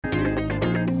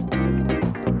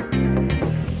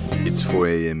4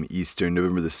 a.m. Eastern,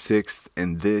 November the 6th,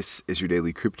 and this is your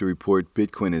daily crypto report.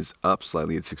 Bitcoin is up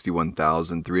slightly at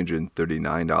 $61,339.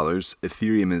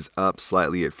 Ethereum is up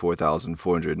slightly at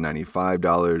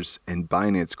 $4,495, and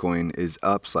Binance Coin is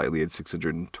up slightly at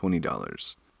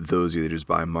 $620. Those are leaders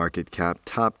by market cap.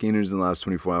 Top gainers in the last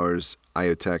 24 hours,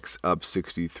 IoTeX up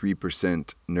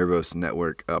 63%, Nervos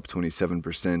Network up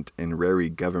 27%, and Rary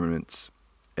Governance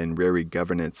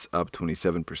up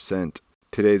 27%.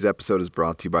 Today's episode is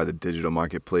brought to you by the digital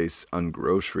marketplace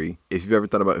Ungrocery. If you've ever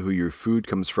thought about who your food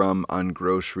comes from,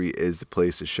 Ungrocery is the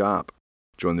place to shop.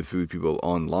 Join the food people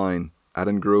online at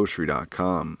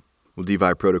ungrocery.com. Well,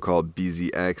 DeFi protocol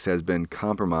BZX has been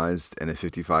compromised in a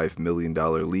 $55 million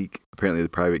leak. Apparently, the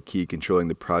private key controlling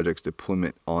the project's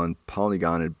deployment on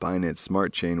Polygon and Binance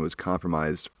Smart Chain was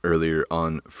compromised earlier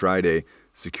on Friday.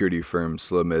 Security firm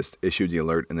SlowMist issued the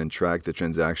alert and then tracked the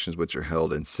transactions, which are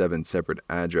held in 7 separate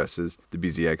addresses. The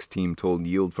BZX team told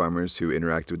yield farmers who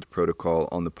interacted with the protocol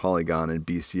on the Polygon and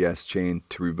BCS chain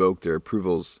to revoke their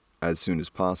approvals as soon as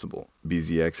possible.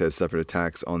 BZX has suffered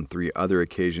attacks on 3 other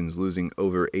occasions, losing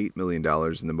over $8 million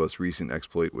in the most recent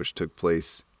exploit, which took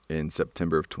place in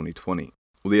September of 2020.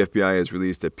 Well, the FBI has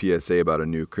released a PSA about a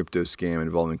new crypto scam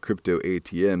involving crypto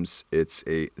ATMs. It's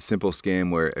a simple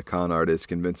scam where a con artist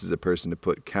convinces a person to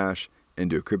put cash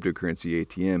into a cryptocurrency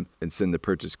ATM and send the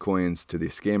purchased coins to the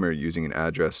scammer using an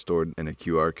address stored in a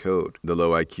QR code. The low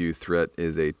IQ threat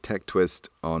is a tech twist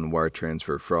on wire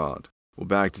transfer fraud. Well,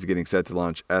 Bakkt is getting set to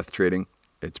launch ETH trading.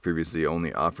 It's previously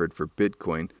only offered for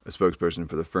Bitcoin. A spokesperson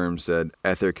for the firm said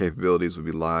Ether capabilities will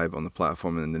be live on the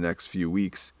platform in the next few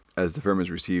weeks, as the firm has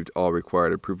received all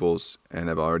required approvals and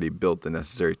have already built the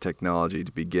necessary technology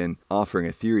to begin offering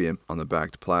Ethereum on the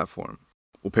Bakkt platform.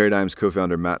 Well, Paradigm's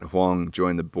co-founder Matt Huang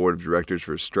joined the board of directors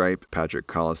for Stripe. Patrick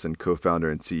Collison, co-founder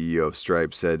and CEO of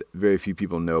Stripe, said very few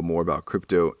people know more about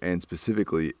crypto and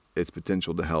specifically its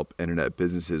potential to help internet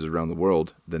businesses around the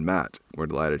world than Matt. We're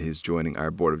delighted he's joining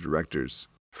our board of directors.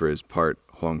 For his part,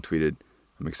 Huang tweeted,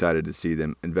 "I'm excited to see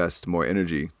them invest more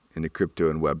energy into crypto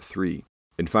and Web3.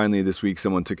 And finally, this week,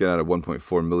 someone took out a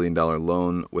 $1.4 million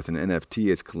loan with an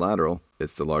NFT as collateral.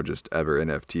 It's the largest ever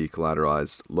NFT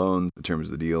collateralized loan. The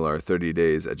terms of the deal are 30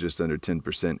 days at just under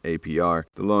 10% APR.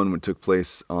 The loan took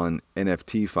place on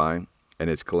NFTFi, and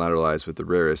it's collateralized with the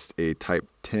rarest, a Type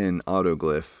 10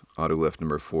 autoglyph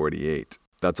number 488.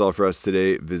 That's all for us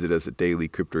today. Visit us at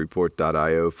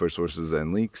dailycryptoreport.io for sources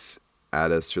and links.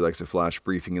 Add us to your Alexa Flash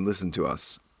Briefing and listen to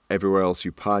us everywhere else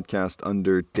you podcast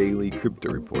under Daily Crypto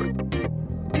Report.